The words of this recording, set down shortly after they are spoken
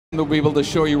We'll be able to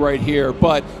show you right here,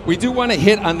 but we do want to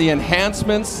hit on the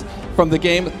enhancements from the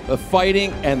game, the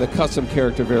fighting, and the custom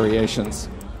character variations.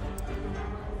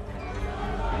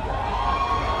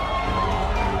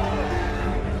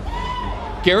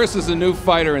 Garrus is a new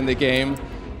fighter in the game,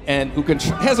 and who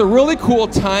has a really cool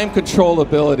time control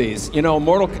abilities. You know, in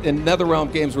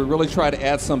NetherRealm games, we really try to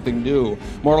add something new.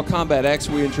 Mortal Kombat X,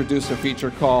 we introduced a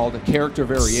feature called character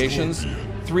variations.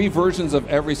 3 versions of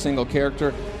every single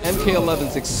character.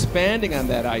 MK11's expanding on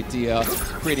that idea,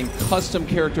 creating custom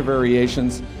character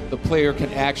variations the player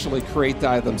can actually create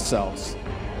themselves.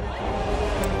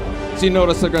 So you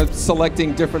notice they're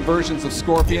selecting different versions of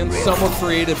Scorpion. Some were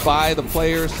created by the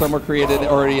players, some were created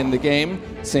already in the game.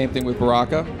 Same thing with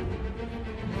Baraka.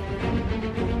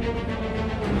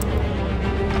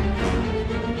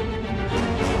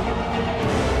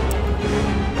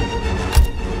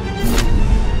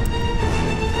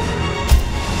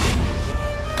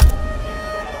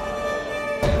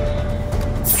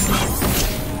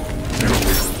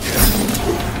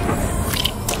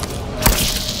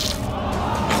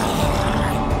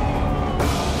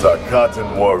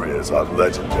 Tarkatan warriors are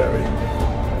legendary.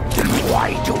 Then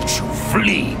why don't you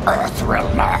flee,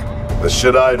 Earthrealmer? The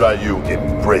Shaddai Ryu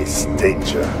embrace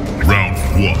danger. Round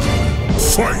 1,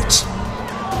 fight!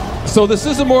 So this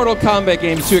is a Mortal Kombat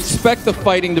game, so you expect the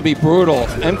fighting to be brutal.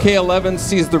 MK11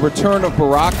 sees the return of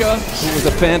Baraka, who was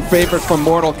a fan favorite from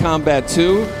Mortal Kombat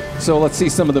 2. So let's see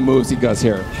some of the moves he does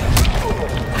here.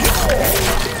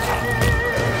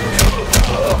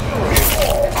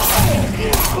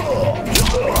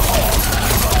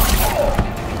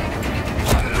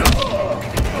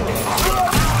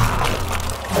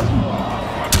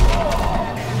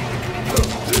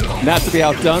 Not to be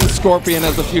outdone, Scorpion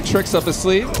has a few tricks up his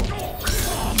sleeve.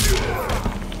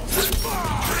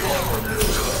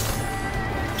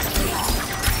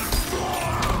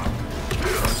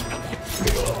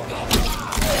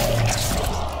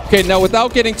 Okay, now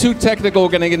without getting too technical, we're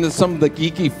going to get into some of the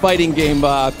geeky fighting game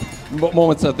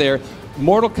moments out there.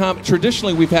 Mortal Kombat,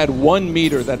 traditionally we've had 1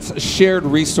 meter that's a shared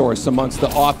resource amongst the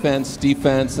offense,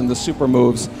 defense, and the super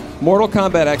moves. Mortal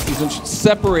Kombat X is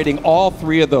separating all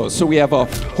 3 of those. So we have a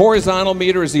horizontal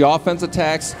meter is the offense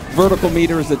attacks, vertical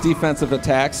meter is the defensive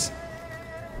attacks.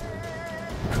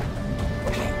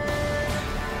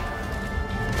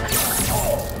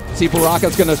 See,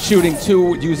 Baraka's going to shooting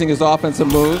 2 using his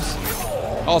offensive moves.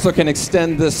 Also can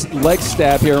extend this leg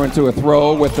stab here into a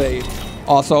throw with a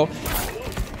also.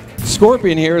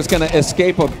 Scorpion here is going to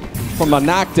escape from a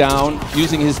knockdown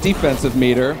using his defensive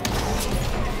meter.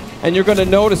 And you're going to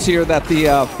notice here that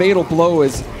the fatal blow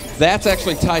that's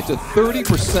actually tied to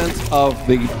 30%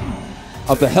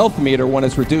 of the health meter. When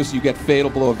it's reduced, you get fatal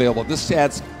blow available. This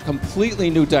adds completely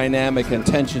new dynamic and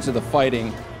tension to the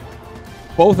fighting.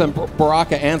 Both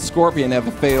Baraka and Scorpion have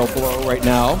a fatal blow right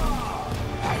now.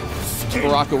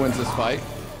 Baraka wins this fight.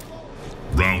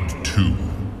 Round 2,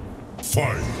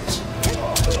 fight!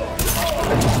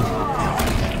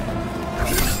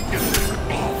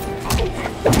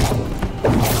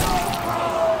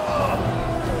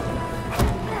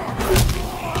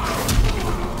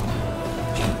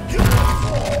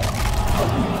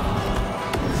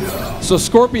 So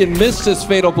Scorpion missed his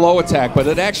fatal blow attack, but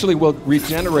it actually will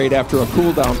regenerate after a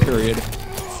cooldown period.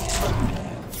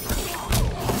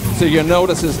 So you'll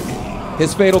notice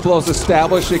his fatal blow is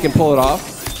established, so he can pull it off.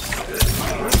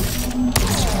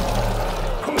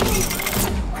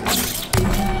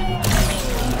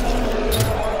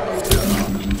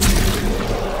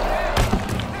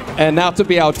 And now to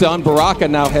be outdone, Baraka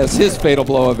now has his fatal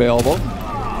blow available.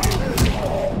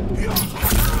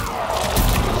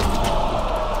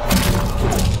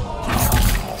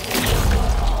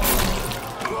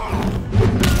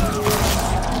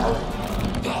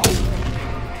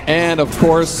 And of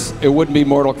course, it wouldn't be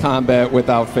Mortal Kombat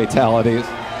without fatalities.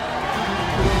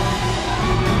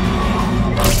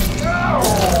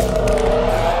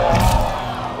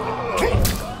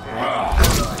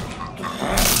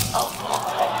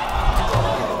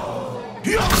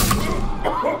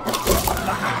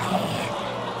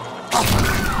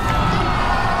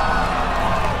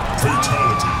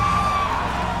 Fatality.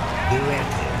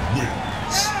 Baraka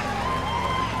wins.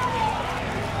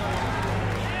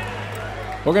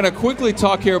 We're going to quickly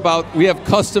talk here about, we have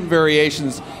custom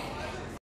variations.